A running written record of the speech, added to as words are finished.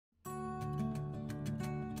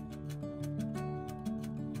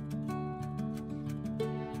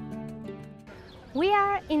We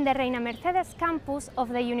are in the Reina Mercedes campus of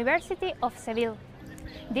the University of Seville.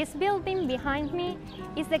 This building behind me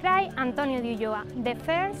is the CRAI Antonio de Ulloa, the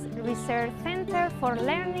first research center for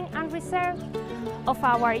learning and research of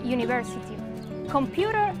our university.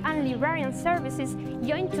 Computer and librarian services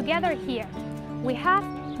join together here. We have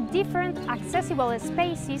different accessible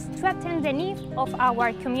spaces to attend the needs of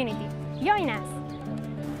our community. Join us!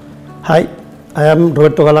 Hi, I am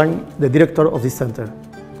Roberto Galán, the director of this center.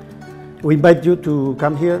 We invite you to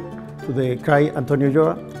come here to the CRAI Antonio de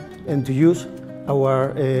Ulloa and to use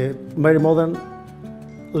our very modern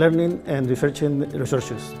learning and researching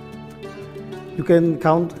resources. You can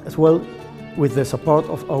count as well with the support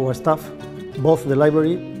of our staff, both the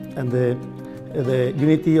library and the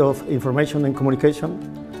unity of information and communication.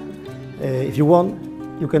 If you want,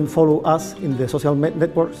 you can follow us in the social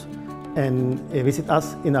networks and visit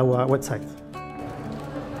us in our website.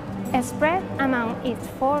 Spread among its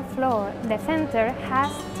 4 floors, the center has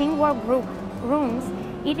teamwork rooms,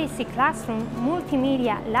 EDC classroom,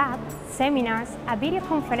 multimedia lab, seminars, a video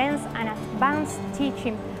conference and advanced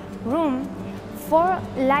teaching room, 4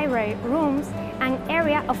 library rooms, and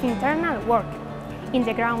area of internal work. In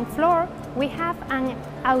the ground floor, we have an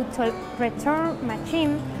auto-return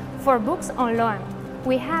machine for books on loan.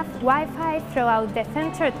 We have Wi-Fi throughout the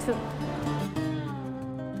center too.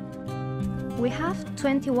 We have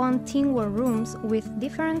 21 teamwork rooms with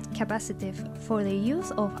different capacities for the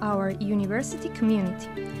use of our university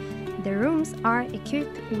community. The rooms are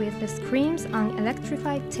equipped with screens and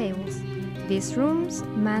electrified tables. These rooms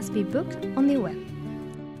must be booked on the web.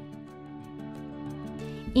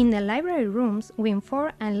 In the library rooms, we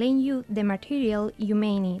inform and lend you the material you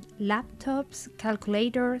may need: laptops,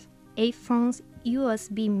 calculators, iPhones,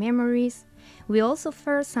 USB memories. We also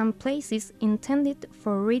offer some places intended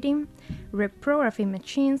for reading, reprography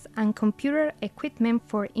machines, and computer equipment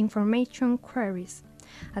for information queries,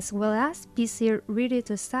 as well as PC ready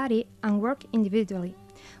to study and work individually,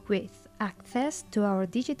 with access to our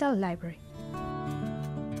digital library.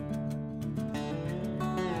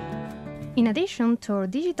 In addition to our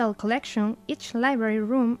digital collection, each library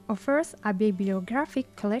room offers a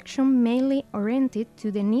bibliographic collection mainly oriented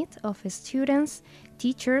to the needs of students,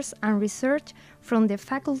 teachers, and research from the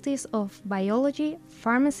faculties of biology,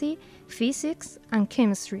 pharmacy, physics, and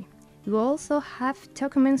chemistry. We also have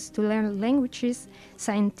documents to learn languages,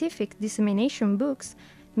 scientific dissemination books,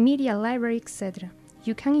 media library, etc.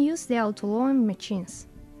 You can use the auto-loan machines.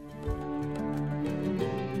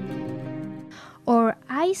 Our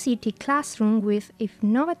ICT classroom with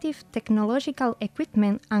innovative technological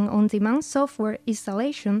equipment and on-demand software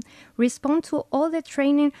installation respond to all the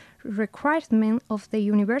training requirements of the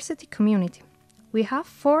university community. We have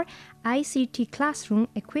 4 ICT classrooms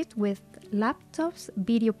equipped with laptops,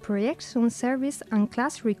 video projection service, and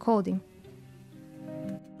class recording.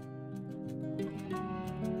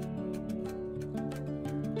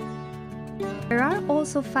 There are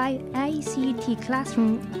also 5 ICT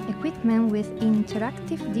classroom equipment with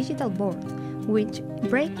interactive digital boards, which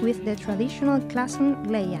break with the traditional classroom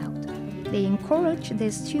layout. They encourage the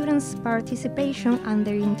students' participation and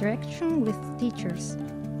their interaction with teachers.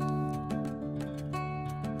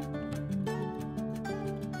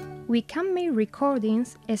 We can make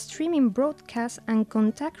recordings, streaming broadcasts, and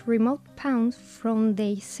contact remote pounds from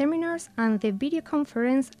the seminars and the video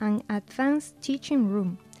conference and advanced teaching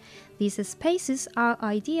room. These spaces are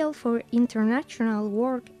ideal for international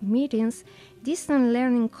work meetings, distant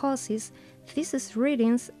learning courses, thesis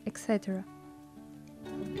readings, etc.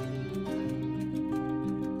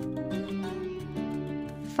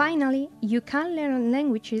 Finally, you can learn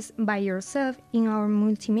languages by yourself in our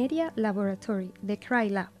multimedia laboratory, the CRAI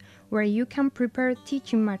Lab, where you can prepare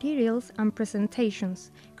teaching materials and presentations,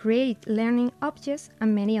 create learning objects,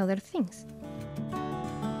 and many other things.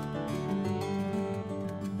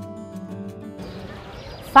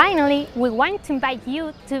 Finally, we want to invite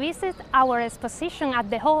you to visit our exposition at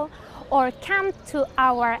the hall or come to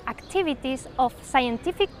our activities of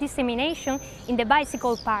scientific dissemination in the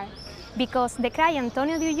bicycle park, because the CRAI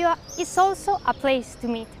Antonio de Ulloa is also a place to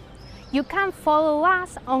meet. You can follow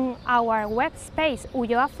us on our web space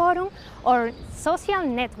Ulloa Forum or social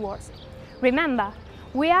networks. Remember,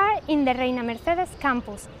 we are in the Reina Mercedes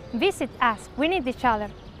campus. Visit us, we need each other.